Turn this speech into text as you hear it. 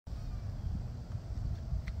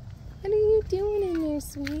doing in there,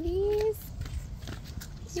 sweeties?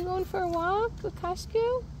 You going for a walk with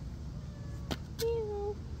Kashku?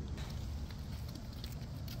 Yeah.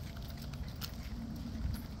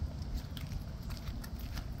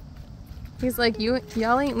 He's like,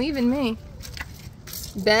 y'all ain't leaving me.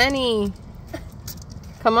 Benny,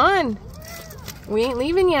 come on. We ain't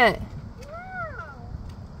leaving yet.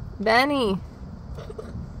 Benny,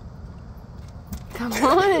 come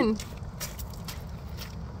on.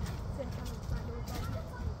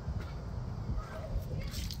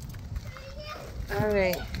 All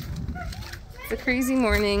right, it's a crazy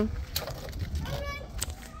morning.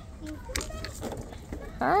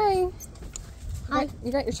 Hi. Hi.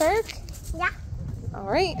 You got your shark? Yeah. All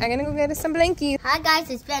right, I'm gonna go get us some blankies. Hi guys,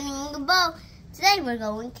 it's Benny and the boat. Today we're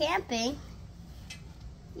going camping.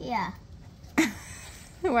 Yeah.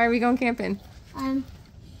 Why are we going camping?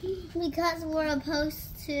 Because we're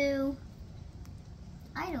opposed to,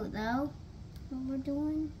 I don't know what we're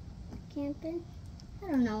doing, camping. I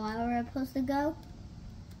don't know why we're supposed to go.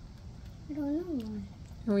 I don't know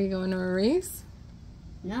why. Are we going to a race?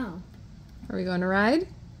 No. Are we going to ride?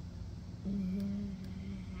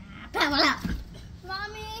 Mommy!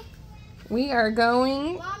 We are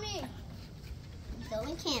going. Mommy!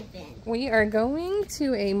 Going camping. We are going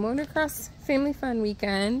to a motocross family fun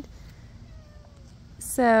weekend.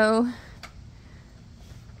 So,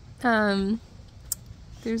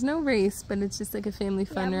 there's no race, but it's just like a family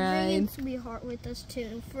fun ride. Bringing Sweetheart with us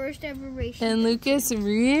too. First ever race. And Lucas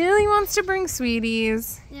really wants to bring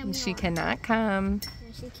Sweeties. Yeah, And she cannot come.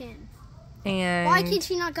 Yeah, she can. And Why can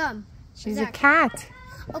she not come? she's a cat.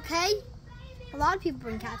 Okay. A lot of people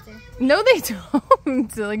bring cats in. No, they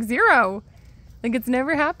don't. Like zero. Like it's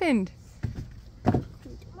never happened.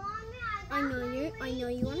 I know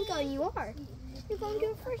you want to go, and you are. You're going to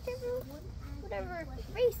do a first ever, whatever,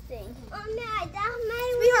 race thing.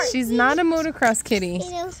 Sweetheart. She's not a motocross kitty.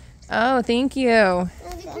 Oh, thank you.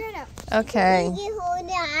 Okay.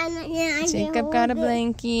 Jacob got a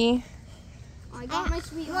blankie. I got my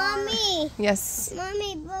Sweetheart. Mommy. Yes.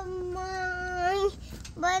 Mommy,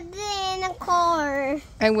 but in a car.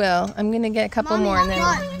 I will. I'm going to get a couple more and then.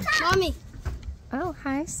 Mommy. Oh,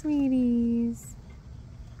 hi, sweeties.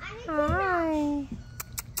 Hi. You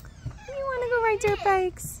want to go ride dirt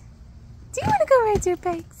bikes? Do you want to go ride dirt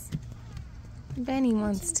bikes? Benny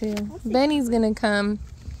wants to. Benny's going to come.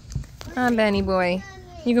 Benny boy.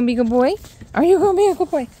 You going to be a good boy? Are you going to be a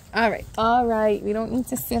good boy? All right. All right. We don't need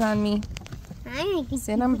to sit on me.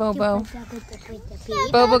 Sit on Bobo.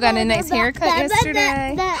 Bobo got a nice haircut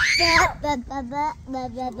yesterday.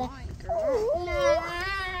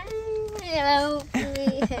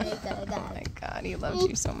 Oh my God, he loves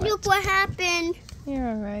you so much. Look what happened. You're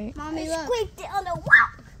all right. Mommy, look. Squeaked it on the wall.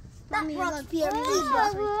 Mommy, look.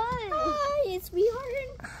 Hi, it's Sweetheart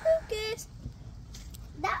and Lucas.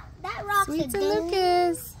 That rock's Sweets a and ding.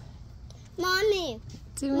 Lucas. Mommy.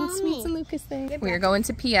 Doing Mommy. Sweets and Lucas thing. We're going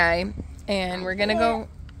to PI and we're going to go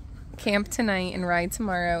camp tonight and ride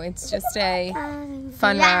tomorrow. It's just a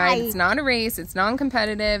fun ride. It's not a race. It's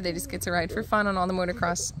non-competitive. They just get to ride for fun on all the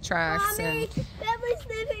motocross tracks. Mommy, And that was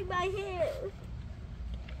sniffing my hair.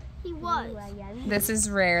 He was. this is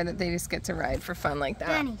rare that they just get to ride for fun like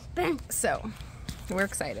that. Benny. So we're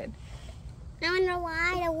excited. I want to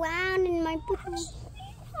ride around in my boots.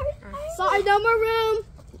 Sorry, no more room.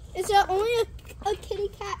 It's only a kitty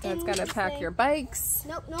cat. Dad's got to pack your bikes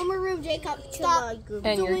Nope, no more room, Jacob. Stop.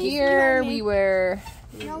 and your gear. We were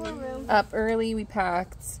No more room. up early. We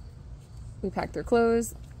packed their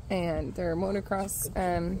clothes and their motocross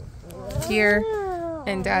gear,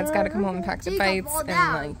 and Dad's got to come home and pack the bikes,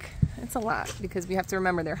 and like it's a lot because we have to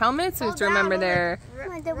remember their helmets, we have to remember their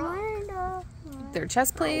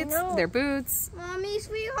chest plates, their boots, Mommy,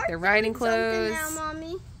 Sweetheart. their riding clothes. Now,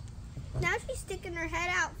 Mommy. Now she's sticking her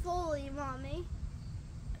head out fully, Mommy.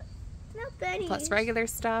 Now Benny. Plus regular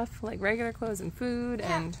stuff like regular clothes and food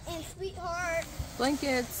and Sweetheart.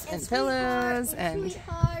 blankets and Sweetheart, pillows and and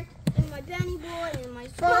Sweetheart and my Benny boy and my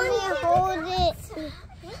Mommy, hold it.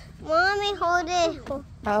 Mommy, hold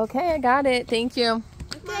it. okay, I got it. Thank you.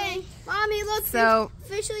 Okay, Mommy, look. So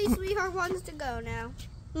Officially, Sweetheart wants to go now.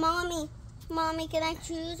 Mommy, can I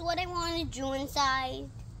choose what I want to do inside?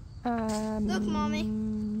 Look, Mommy.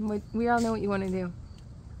 We all know what you want to do.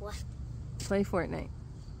 What? Play Fortnite.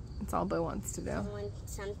 That's all Bo wants to do. I want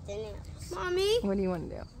something else. Mommy. What do you want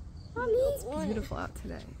to do? Mommy. It's beautiful out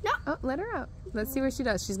today. No. Oh, let her out. Let's see what she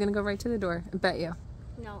does. She's going to go right to the door. I bet you.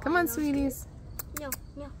 No. Come on, sweeties. No.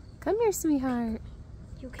 Come here, sweetheart.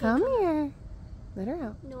 You can't Come here. Let her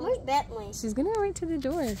out. No. Where's Bentley? She's going to go right to the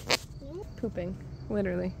door. Pooping.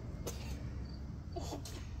 Literally.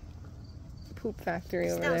 poop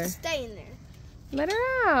factory over there. Stay in there. Let her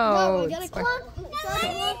out. No, we gotta show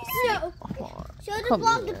the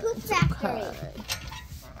vlog the poop factory.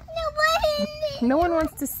 No one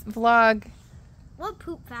wants to vlog What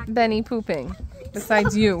poop factory? Benny pooping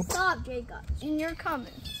besides you. Stop, Jacob. And you're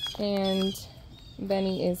coming. And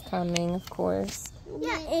Benny is coming, of course.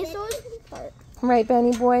 Yeah, and so is Park. Right,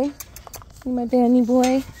 Benny boy? You my Benny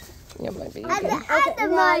boy? Yeah, my baby.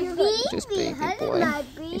 Just baby boy.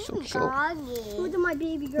 You're so cute. Who's my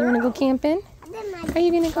baby You girl? wanna go camping? Are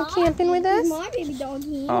you gonna go camping with us? My baby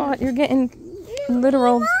doggy. Oh, you're getting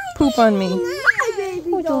literal poop on me. My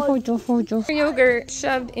baby dog. Yogurt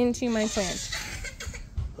shoved into my plant.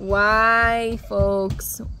 Why,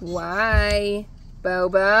 folks? Why?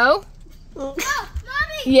 Bobo? No, Mommy!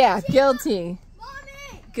 Yeah, guilty.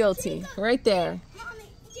 Mommy! Guilty. Right there.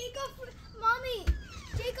 Mommy!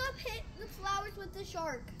 Jacob hit the flowers with the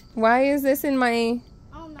shark. Why is this in my I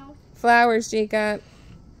don't know. flowers, Jacob?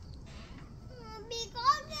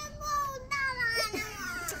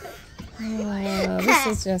 Oh, this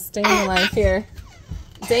is just day in the life here.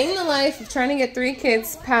 Day in the life of trying to get 3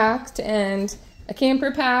 kids packed and a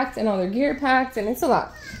camper packed and all their gear packed, and it's a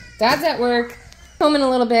lot. Dad's at work, home in a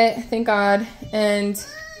little bit, thank God, and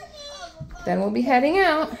then we'll be heading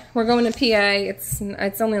out. We're going to PA. It's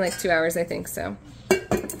only like 2 hours, I think, so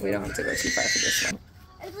we don't have to go too far for this one.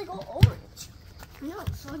 It's like all orange. No,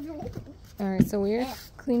 it's like orange. All right, so we're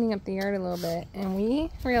cleaning up the yard a little bit, and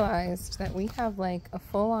we realized that we have like a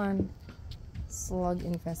full-on slug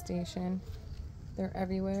infestation. They're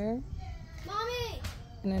everywhere, Mommy!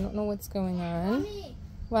 and I don't know what's going on. Mommy!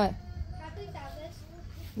 What? Can I please have this?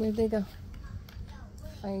 Where'd they go?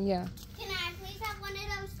 Yeah. Can I please have one of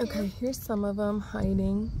those too? Okay, here's some of them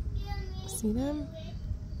hiding. See them?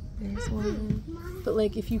 There's one. But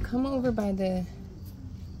like, if you come over by the...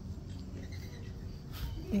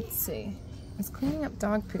 Let's see. I was cleaning up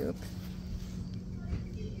dog poop.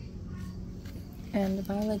 And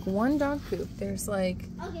by like one dog poop, there's like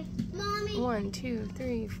Okay, Mommy. 1, 2,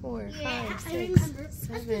 3, 4, Yeah, 5, I 6, remember.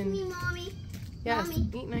 7. Me, Mommy. Yes, Mommy.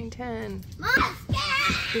 8, 9, 10. Mom!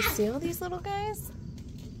 You see all these little guys?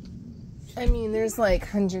 I mean, there's like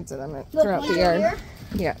hundreds of them throughout the yard.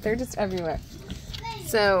 Yeah, they're just everywhere.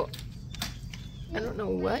 So, I don't know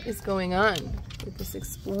what is going on with this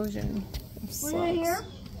explosion of slugs. here?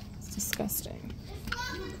 It's disgusting.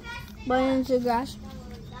 Right into the grass.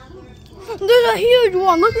 There's a huge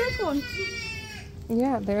one. Look at this one.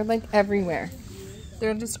 Yeah, they're like everywhere.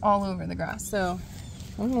 They're just all over the grass. So,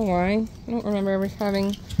 I don't know why. I don't remember ever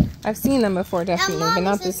having... I've seen them before, definitely, but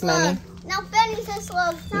not this many. Now Benny's a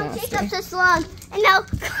slug. Now Nasty. Jacob's a slug. And now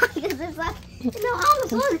Connor's a slug. And now I'm a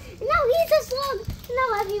slug. And now he's a slug. And now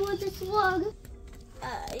everyone's a slug.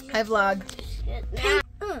 I vlog.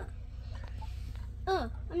 I'm doing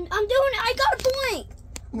it. I got a point.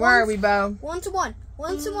 Where are we, Bo? 1-1.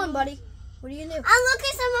 1-1, buddy. What do you do? I'm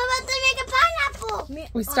looking. I'm about to make a pineapple.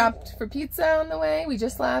 We stopped for pizza on the way. We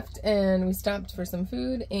just left, and we stopped for some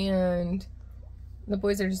food, and the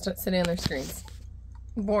boys are just sitting on their screens.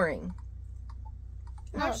 Boring.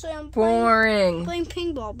 Actually, I'm Boring. playing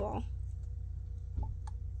ping ball.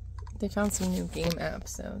 They found some new game apps,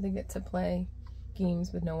 so they get to play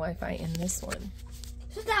games with no Wi-Fi in this one.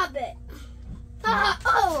 Stop it. My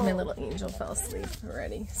little angel fell asleep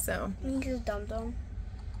already, so. You're dumb.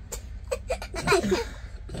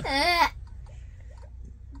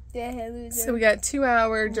 So we got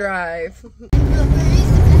 2-hour drive. I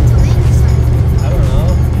don't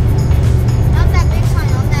know. Not that big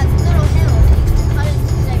sign, on that little hill.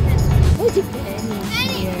 Look at Benny's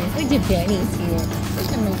here. Look at Benny's here.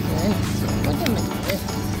 Look at my Benny's here. Look at my Benny's.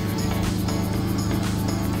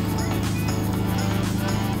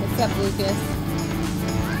 What's up, Lucas?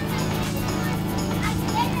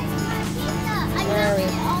 Where are we?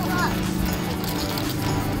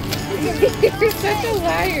 You're such a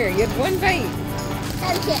liar. You had one bite.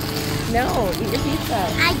 No, eat your pizza.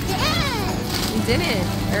 I did. You didn't.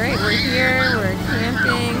 All right, we're here. We're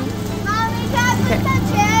camping. Mommy, can I put the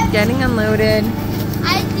chips? Getting unloaded.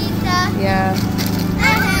 I pizza. Yeah.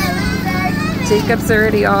 Jacob's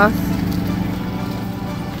already off.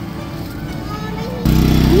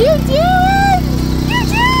 You did! You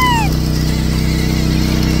did!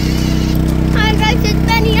 Hi guys, it's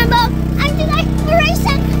Benny and Bob. I'm just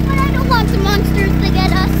exploration, but I don't want the monsters to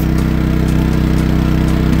get us.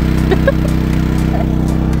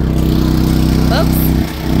 Oops.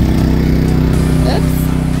 Oops.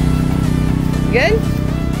 Good?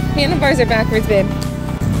 Handlebars are backwards, babe.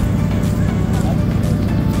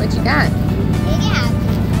 What you got?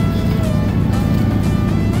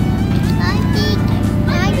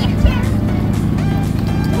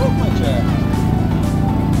 Oh, my chair.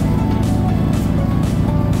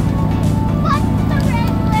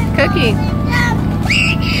 cookie.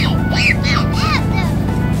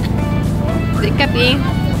 Jacoby,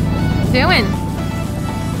 what you doing?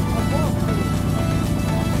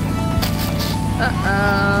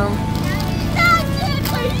 Uh-oh.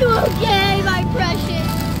 Are you okay, my precious?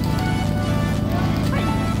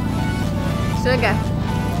 Sugar.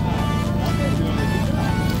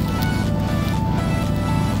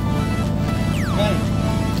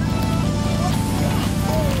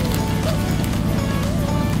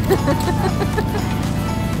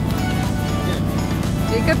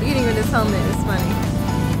 Jacob eating with his helmet is funny.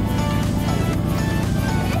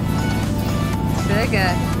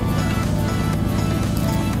 Sugar.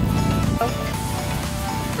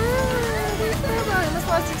 I almost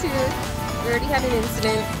lost a tooth. We already had an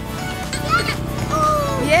incident.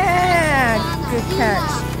 Yeah! Good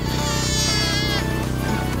catch.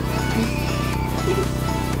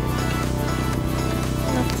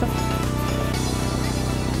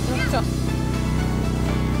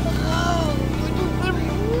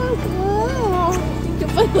 You're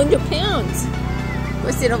 500 pounds.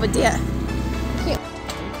 We'll sit over there.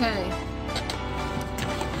 Okay.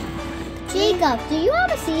 Jacob, do you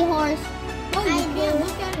have a seahorse? Oh, you do.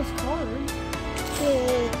 Look at his card.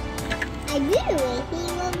 I do. He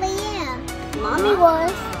will be here. Mommy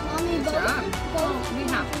was. Mommy Good job. Oh, we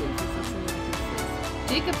have to.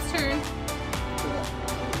 Jacob's turn.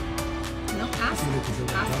 No, ask if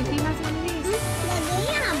he has one of these.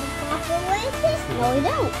 No, we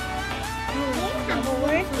don't.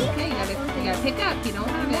 Okay, you gotta pick up. You don't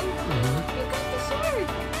have it. You got the shirt.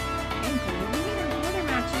 And other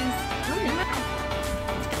matches.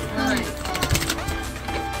 All right.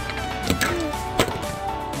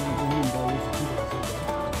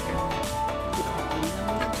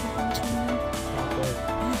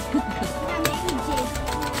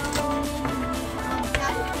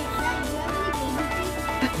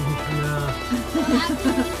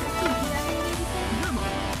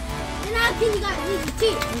 And how can you guys lose your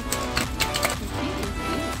teeth?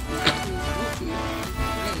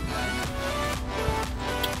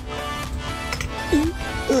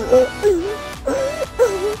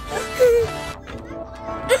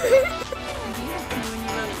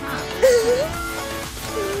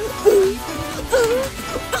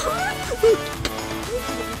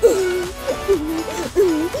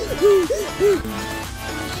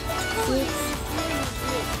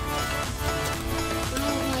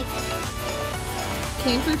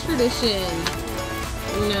 Camper tradition.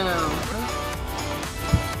 No.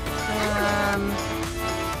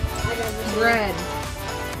 Bread.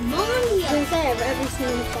 Mommy! I have every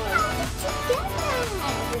single card.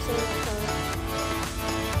 Every single card.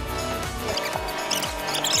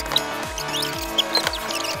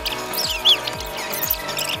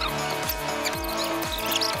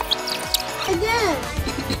 Again!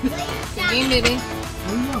 Game, baby.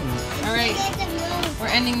 All right. We're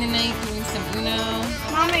ending the night doing some Uno.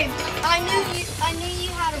 Mommy, I knew you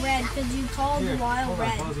had a red because you called the wild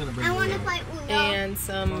red. I want to play Uno. And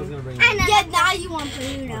some. Yeah, now you want to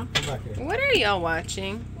play Uno. What are y'all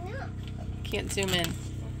watching? Can't zoom in.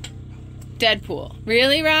 Deadpool.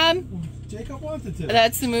 Really, Rob? Jacob wanted to.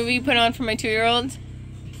 That's the movie you put on for my 2-year-old?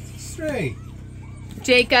 Straight.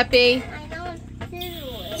 Jacoby. I know too.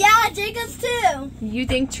 Yeah, Jacob's too. You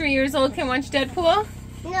think 2 years old can watch Deadpool?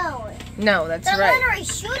 No. No, that's They're right. literally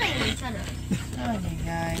shooting each other. Oh my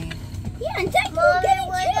god. Yeah, and Deadpool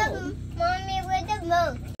getting killed. Mommy, where the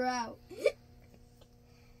milk? You're out.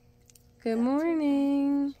 Good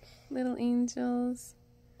morning, little angels.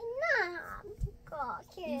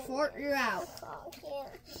 You fart, you're out.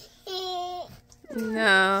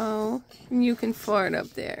 No, you can fart up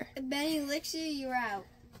there. If Benny licks you, you're out.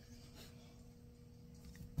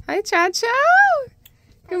 Hi, Chacho.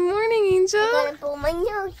 Good morning, I'm Angel. gonna pull my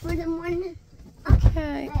nose for the morning.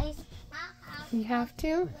 Okay. You have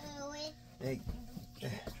to? Hey.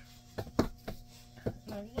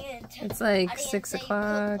 It's like 6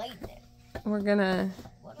 o'clock. We're gonna,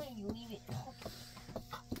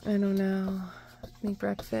 I don't know, make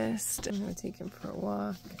breakfast. I'm gonna take him for a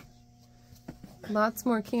walk. Lots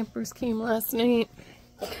more campers came last night.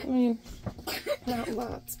 I mean, not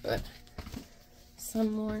lots, but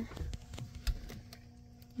some more.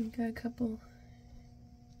 We got a couple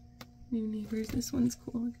new neighbors. This one's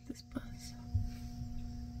cool. Look at this bus.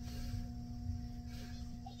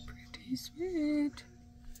 Pretty sweet.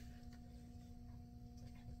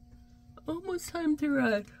 Almost time to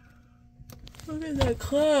ride. Look at that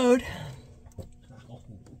cloud.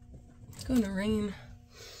 It's gonna rain.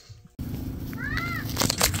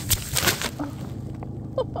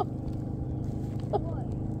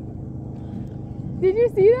 Did you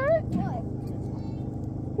see that?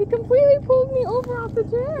 What? He completely pulled me over off the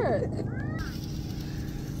chair.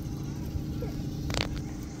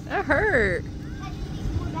 That hurt.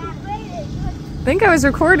 I think I was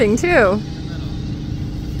recording too.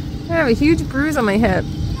 I have a huge bruise on my hip.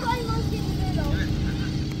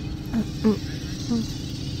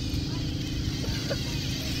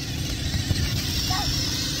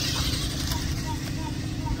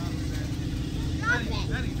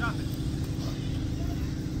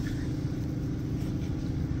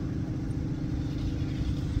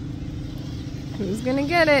 Who's gonna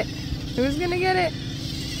get it? Who's gonna get it?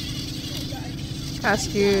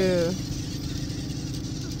 Ask you.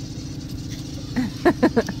 Oh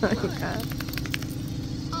my God.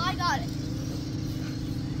 Oh, I got it.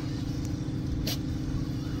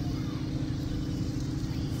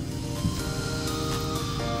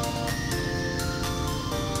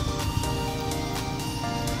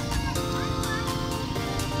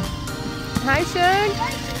 Hi, Shug.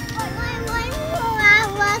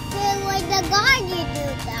 The guard you do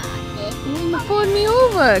that. You pulled me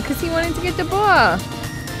over because he wanted to get the ball.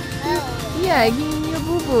 Oh, Yeah, give me your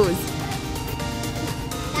boo-boos.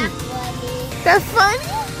 that's funny. That's funny?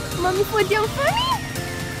 Mommy put you funny?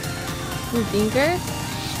 You thinker?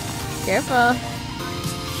 Careful.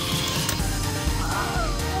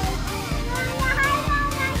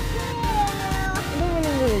 Move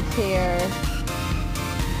into the chair.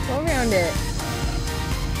 Go around it.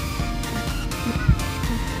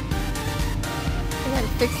 I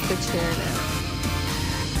gotta fix the chair now.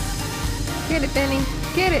 Get it, Benny.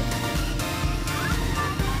 Get it.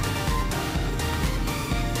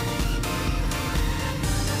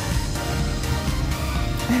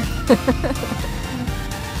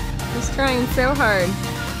 He's trying so hard.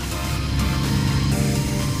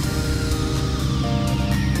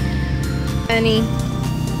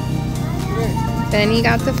 Benny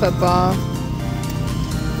got the football.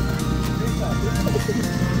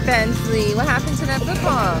 Bensley, what happened to that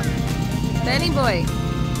football? Benny boy.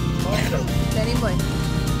 Benny boy.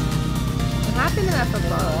 What happened to that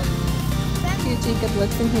football? Here, Jacob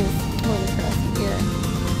looks in his motocross gear.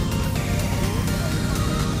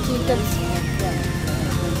 Jacob's.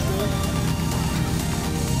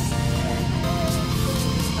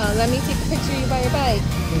 Let me take a picture of you by your bike.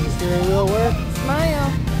 Does the steering wheel work?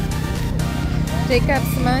 Smile. Jacob,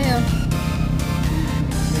 smile.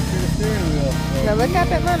 Make sure the steering wheel. Now look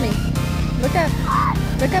up at mommy. Look up.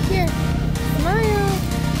 Look up here. Smile.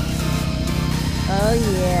 Oh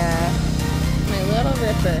yeah. My little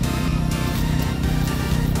ripper.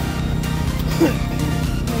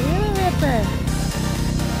 My little ripper.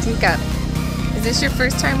 Jacob, is this your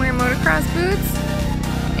first time wearing motocross boots?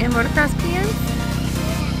 And motocross pants?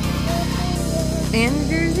 And a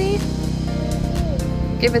jersey?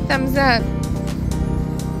 Give a thumbs up.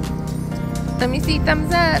 Let me see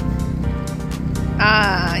thumbs up.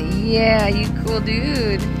 Ah, yeah, you cool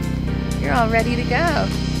dude. You're all ready to go.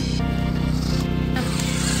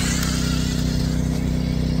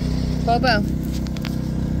 Bobo.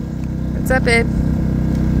 What's up, babe?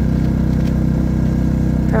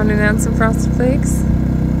 Pounding out some Frosted Flakes.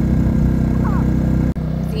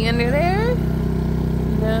 Is he under there?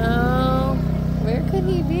 No. Where could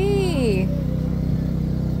he be?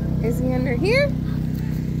 Is he under here?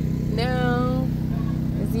 No.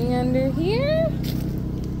 Is he under here?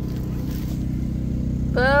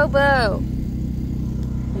 Bobo.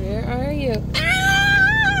 Where are you? Ah!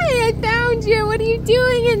 I found you. What are you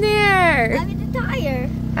doing in there? I'm in the tire.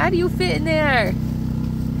 How do you fit in there?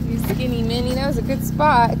 You skinny mini. That was a good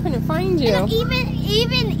spot. I couldn't find you. And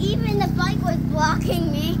even the bike was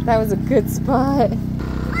blocking me. That was a good spot. I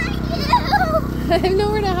have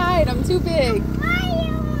nowhere to hide. I'm too big.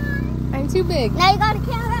 I'm too big. Now you gotta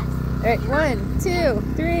count us. All right, 1, 2,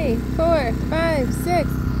 3, 4, 5, 6,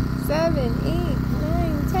 7, 8,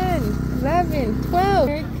 9, 10, 11, 12.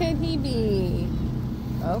 Where could he be?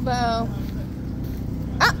 Bobo.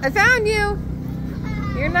 Ah, I found you.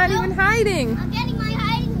 You're not even hiding. I'm getting my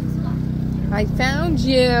hiding spot. I found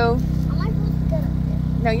you. Am I supposed to get up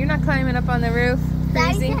there? No, you're not climbing up on the roof.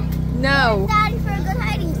 Daddy Crazy. said- No. Daddy for a good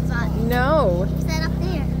hiding spot. No. He said up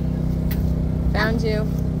there. Found you.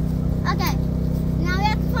 Okay. Now we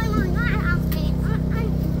have to climb on that house.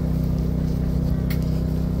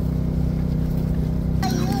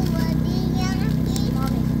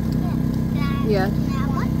 Yeah. Now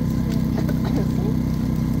what?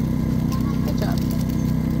 Good job.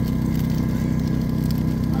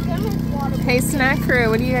 Hey, snack crew,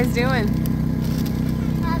 what are you guys doing?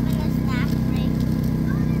 Having a snack break.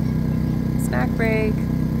 Snack break.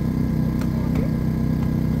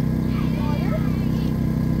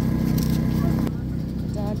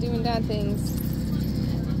 Dad doing dad things.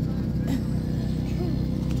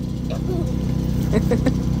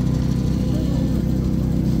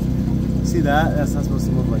 See that? That's not supposed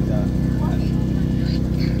to move like that.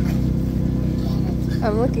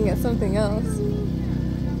 I'm looking at something else.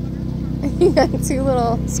 You got 2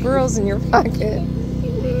 little squirrels in your pocket.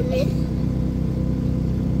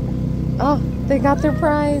 Oh, they got their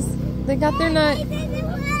prize. They got their nut.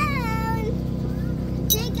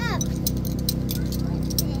 Jacob.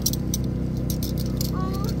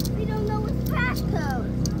 Oh, we don't know what's crash code.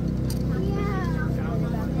 Yeah.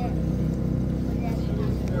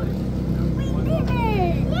 We did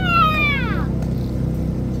it. Yeah.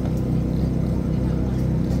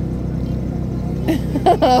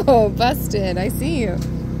 Oh, busted. I see you.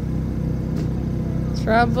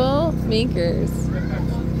 Troublemakers.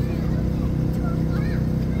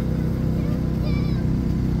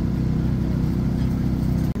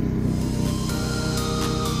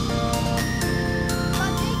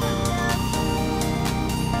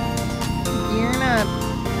 Gearing up.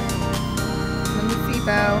 Let me see,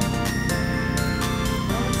 Bo.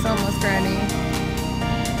 Oh, it's almost ready.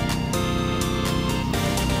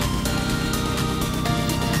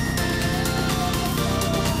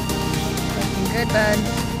 Looking good, bud.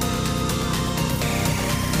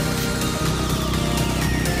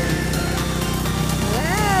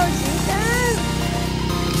 Wow, Jesus!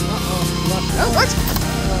 Oh, watch!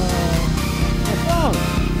 What's wrong?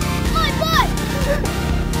 My butt.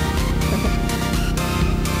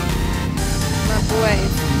 My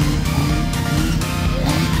boys.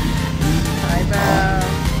 Hi, Bo.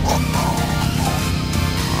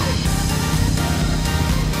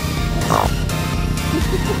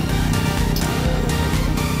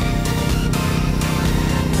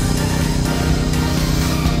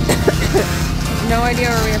 No idea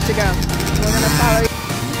where we have to go. We're gonna follow you.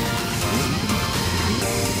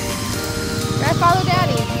 Gotta follow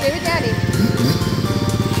Daddy. Stay with Daddy.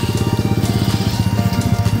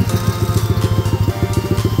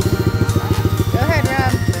 Go ahead,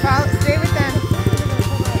 Rob. Stay with them.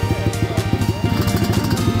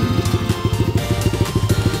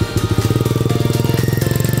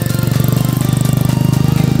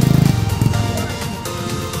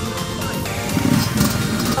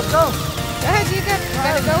 Let's go. Go ahead, Jacob.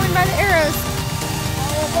 Gotta go in by the arrows.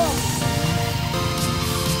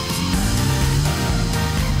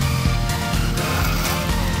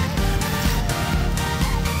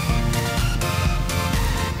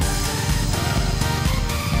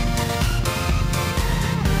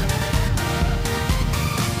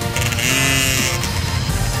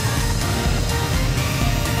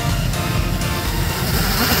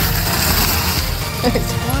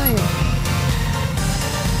 It's flying.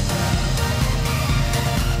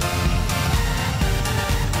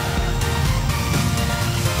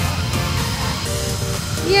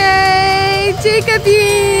 Yay,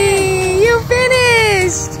 Jacoby! You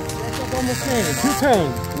finished! Jacob almost made it. 2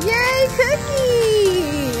 turns. Yay,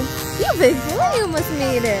 Cookie! You big boy, you almost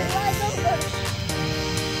made it.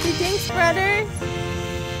 Say thanks, brother.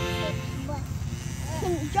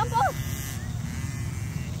 Jump off.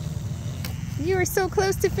 You were so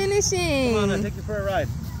close to finishing. Come on, I'll take you for a ride.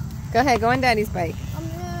 Go ahead, go on Daddy's bike. I'm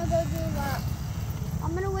gonna go do that.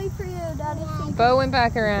 I'm gonna wait for you, Daddy. Bo went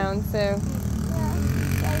back around, so.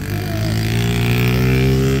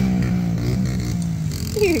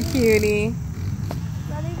 You cutie.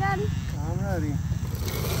 Ready, Daddy? I'm ready.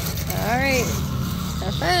 All right,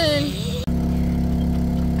 have fun.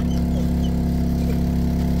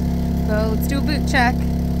 So let's do a boot check.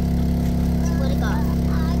 What do you got?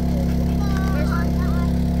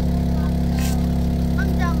 I'm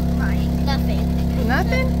done crying. Nothing.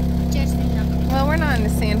 Nothing? Just nothing. Well, we're not in the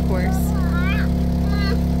sand course.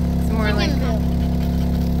 It's more like,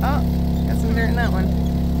 oh, got some dirt in that one.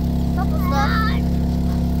 Couple stuff.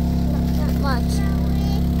 Not much.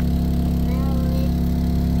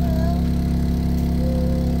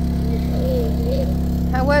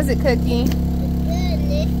 How was it, Cookie?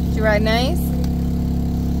 Did you ride nice?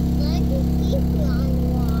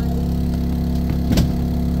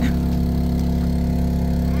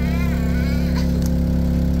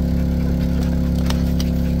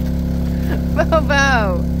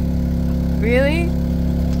 Bobo! Really?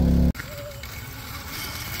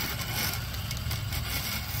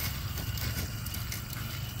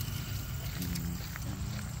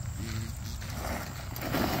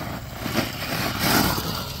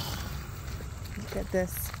 Look at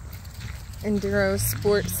this enduro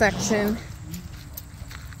sport section.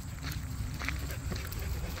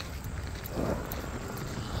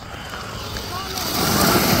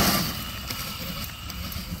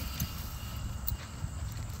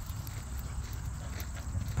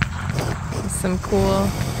 Some cool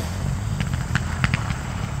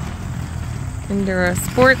Enduro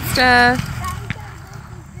sport stuff.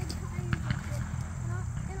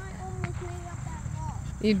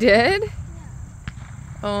 You did?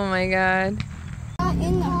 Oh my god.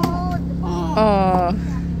 In the hole. Oh.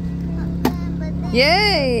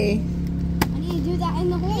 Yay! I need to do that in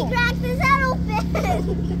the hole. He cracked his head open.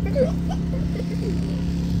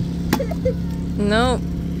 Nope.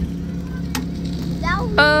 That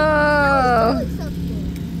was Oh!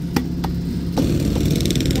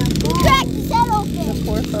 he cracked his head open. The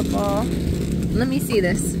poor football. Let me see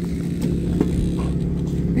this.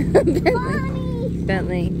 Bentley.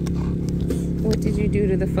 Bentley. What did you do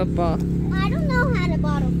to the football? I don't know how to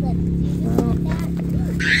bottle flip. You just like that.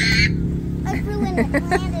 I flew in and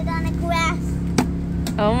landed on the grass.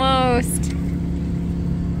 Almost.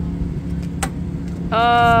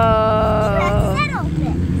 Cracked his Oh. head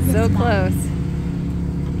open. So close.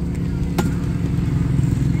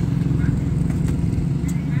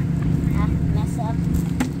 Mess up.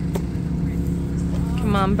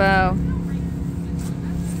 Come on, Bo.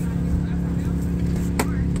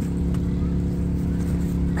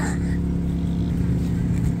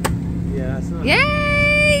 Yeah, it's not.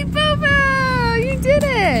 Yay, Bobo! You did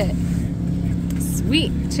it!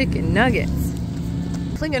 Sweet chicken nuggets.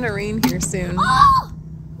 It's like gonna rain here soon. Oh!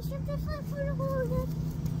 You should just flip through the hole again.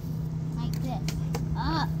 Like this.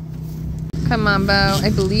 Up. Come on, Bo. I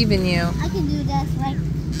believe in you. I can do this right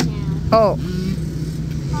now. Oh,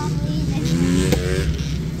 Probably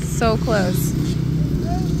this. so close.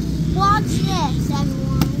 Watch this,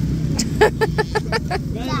 everyone.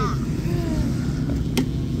 Yeah.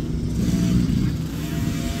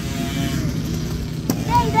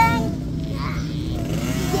 Bang, bang.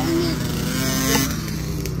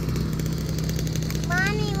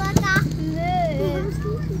 Mommy, look off the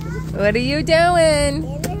move. What are you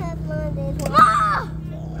doing? Ah!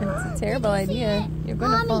 It's a terrible idea. You're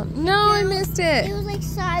gonna fall. Mommy, No, I missed It it. was like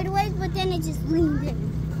sideways, but then it just leaned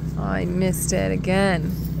in. Oh, I missed it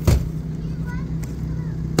again.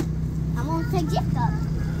 I'm gonna pick Jacob.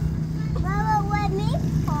 Mama, let me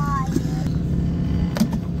try it.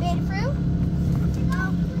 Made it through? No,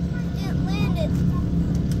 it landed.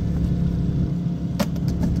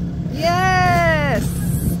 Yes!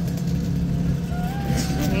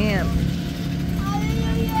 Champ.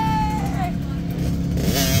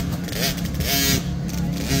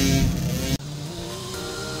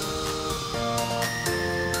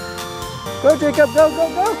 Go, Jacob, go, go,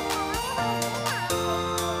 go.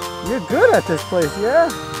 You're good at this place, yeah?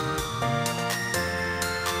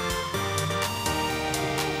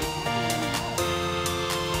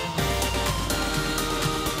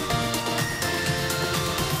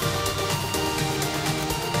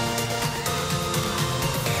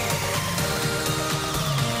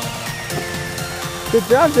 Good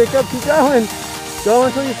job, Jacob. Keep going. Go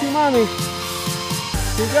until you see mommy.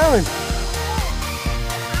 Keep going.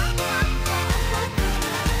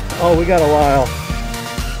 Oh, we got a while.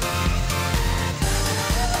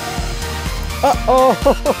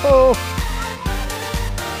 Uh-oh!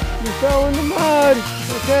 You fell in the mud.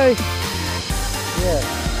 Okay. Yeah.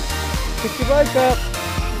 Pick your bike up.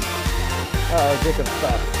 Uh-oh, Jacob,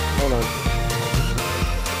 stop. Hold on.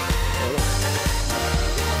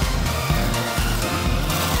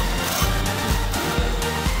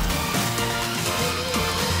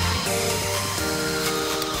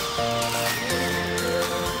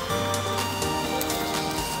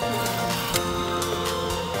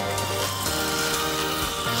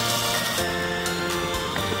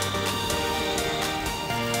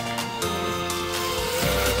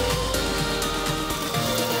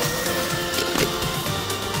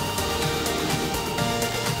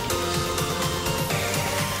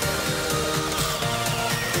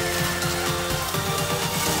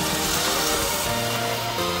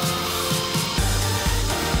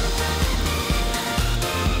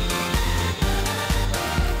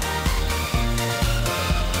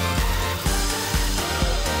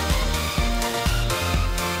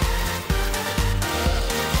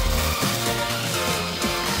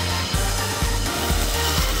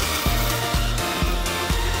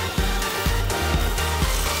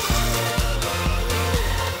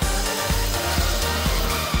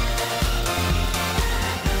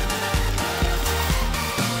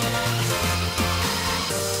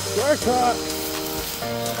 Shortcut.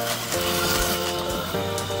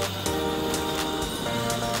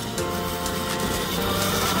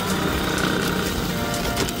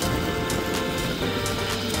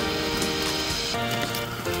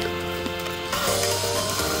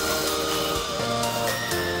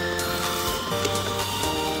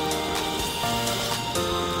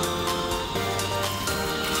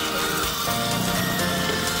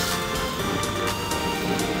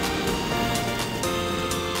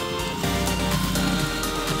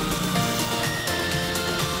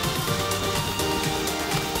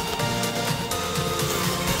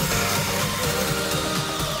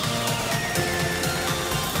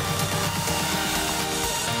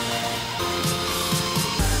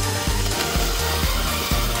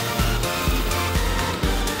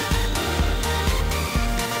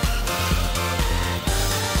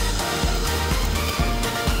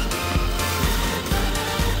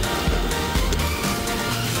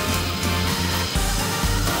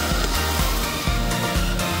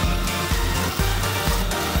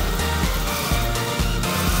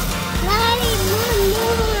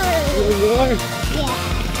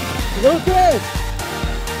 Lucas!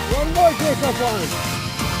 One more Jacob on.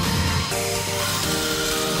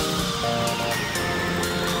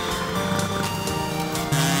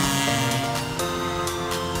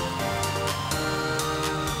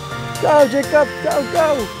 Go, Jacob! Go,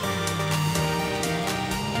 go!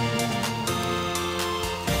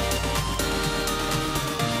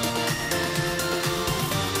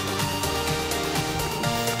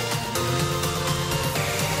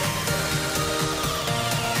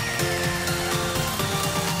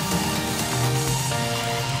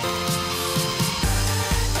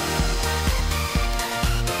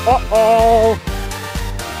 Uh-oh!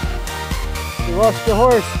 You lost your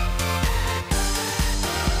horse.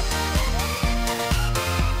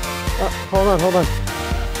 Hold on, hold on.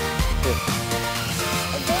 Here.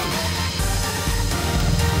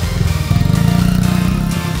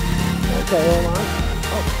 Okay, hold on.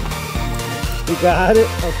 Oh. You got it?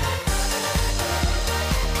 Okay.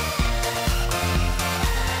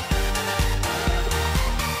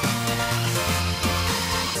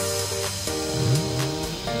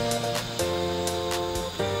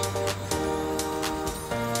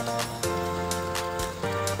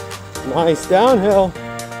 Nice downhill.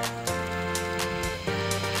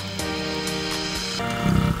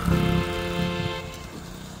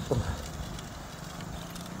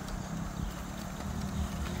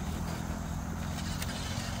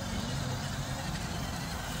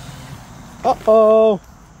 Uh-oh.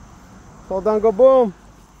 Hold on, go boom.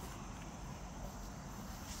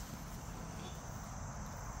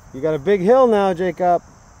 You got a big hill now, Jacob.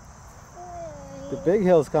 The big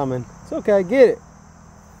hill's coming. It's okay, get it.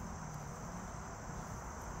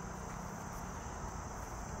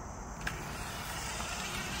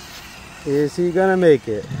 Is he gonna make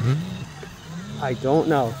it? I don't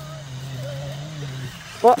know.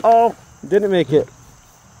 Uh-oh, didn't make it.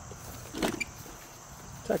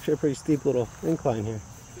 It's actually a pretty steep little incline here.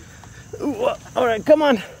 Ooh, all right, come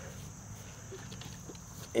on.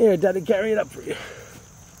 Here, Daddy, carry it up for you.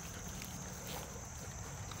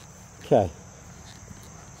 Okay.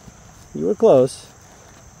 You were close.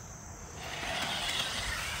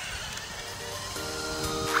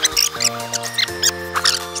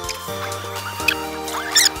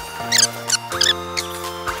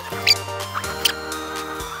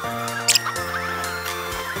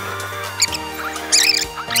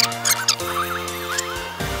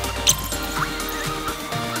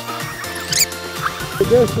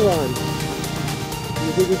 This one.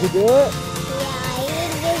 You think you can do it? Yeah, I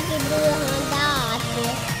think you can do it on that.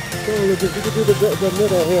 So look, if you can do the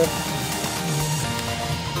middle here.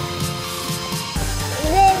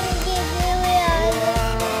 Then we can do it on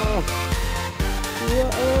Wow.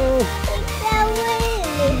 Whoa. it's so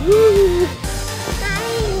windy.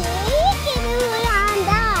 Mommy, we can do it on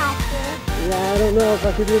that. Yeah, I don't know if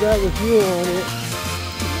I could do that with you on it.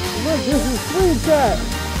 Look, this is swing set.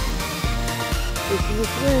 This is a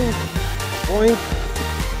swing. Boink.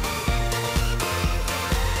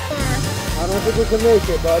 I don't think we can make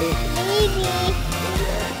it, buddy. Maybe.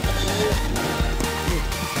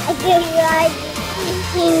 I feel like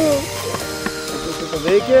you. Think we can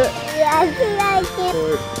make it? Yeah, I feel like it.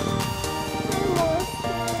 Or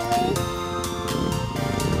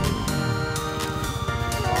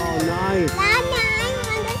oh, nice. Mama, I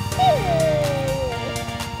want to do.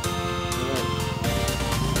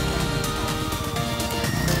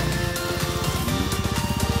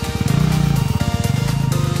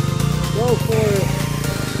 Go for it.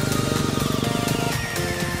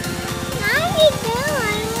 Mommy, do.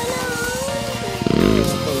 I want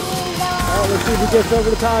to. Oh, let's see if he gets over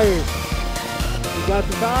the tires. You got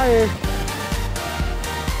the tire.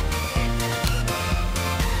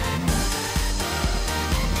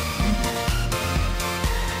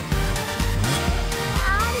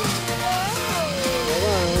 Hold on,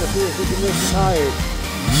 I want to see if he can make the tires.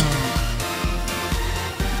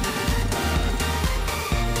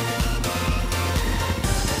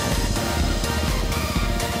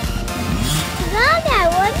 Mom, I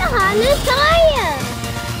want to on the tire.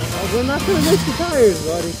 Oh, we're not going to make the tires,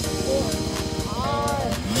 buddy.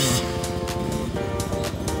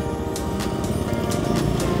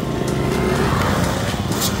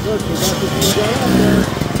 Look, we got this thing going up there.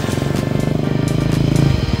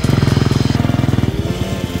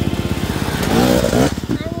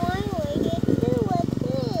 I want to get to what's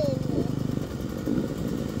in.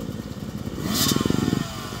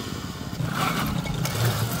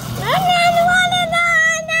 I don't want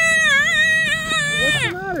What's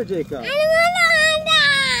the matter, Jacob? I don't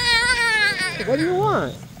want What do you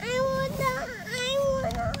want? I want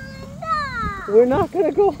to We're not going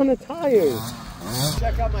to go on the tires.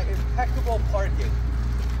 Check out my impeccable parking.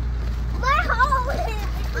 My home.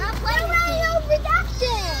 I'm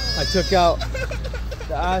production. I took out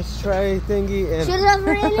the ashtray thingy and... Should have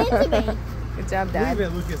ran into me. Good job, Dad. Leave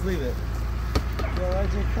it, Lucas, leave it. You all right,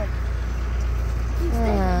 Jacob?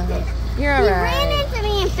 You're He alright. ran into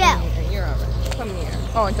me and fell. You're alright. Come here.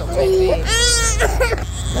 Oh, don't touch me.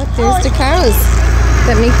 Look, there's the cows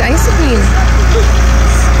that make the ice cream.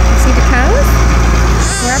 See the cows?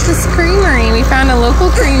 We're at this creamery. We found a local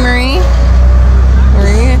creamery. We're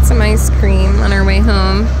gonna get some ice cream on our way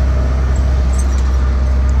home.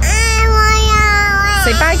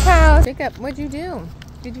 Say bye, cow. Jacob, what'd you do?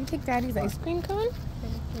 Did you take Daddy's ice cream cone?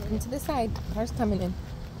 Into the side. Car's coming in.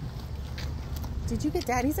 Did you get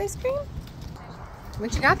Daddy's ice cream?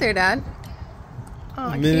 What you got there, Dad?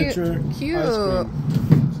 Oh, miniature cute. ice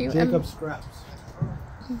cream. Cute. Jacob scraps.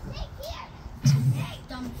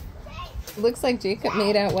 Looks like Jacob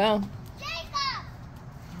made out well.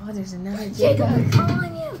 Oh, there's another Jacob.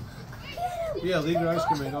 Yeah, leave your ice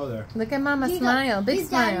cream and go there. Look at Mama smile. Big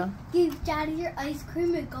smile. Give Daddy your ice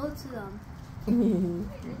cream and go to them.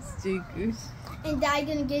 It's Jacob. And Dad's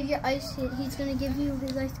gonna give your ice. He's gonna give you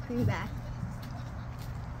his ice cream back.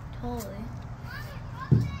 Totally.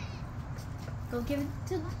 Go give it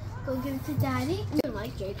to Daddy. You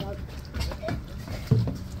like Jacob.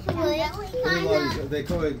 They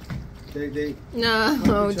call it. They No,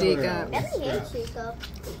 help each other Jacob. out. Daddy hates Jacob.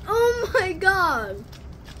 Oh my God.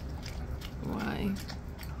 Why?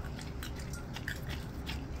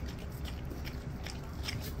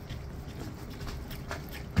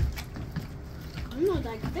 I'm not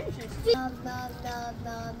like finished.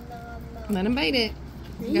 Let him bite it.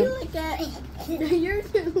 You like that? You're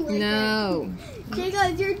doing like No. it.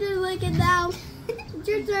 Jacob, you're doing like it now. It's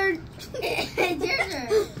your turn. It's your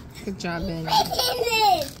turn. Good job, Ben.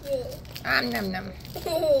 Nom nom.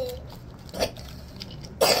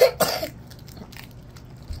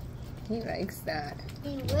 He likes that. He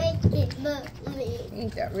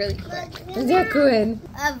eats that really quick. Is that good?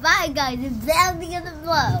 Bye guys, it's Danny and the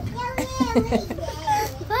Blow.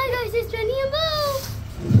 Bye guys, it's Jenny and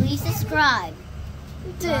Bo. Please subscribe.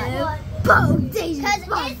 Bo, Daisy,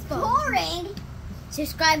 Because it's pouring.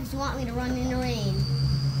 Subscribe if you want me to run in the rain.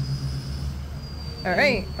 All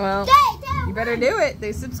right. Well, you better do it.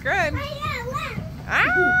 They subscribe. Ah!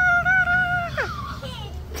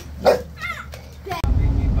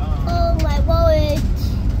 Oh my wallet.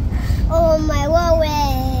 Oh my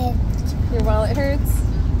wallet. Your wallet hurts?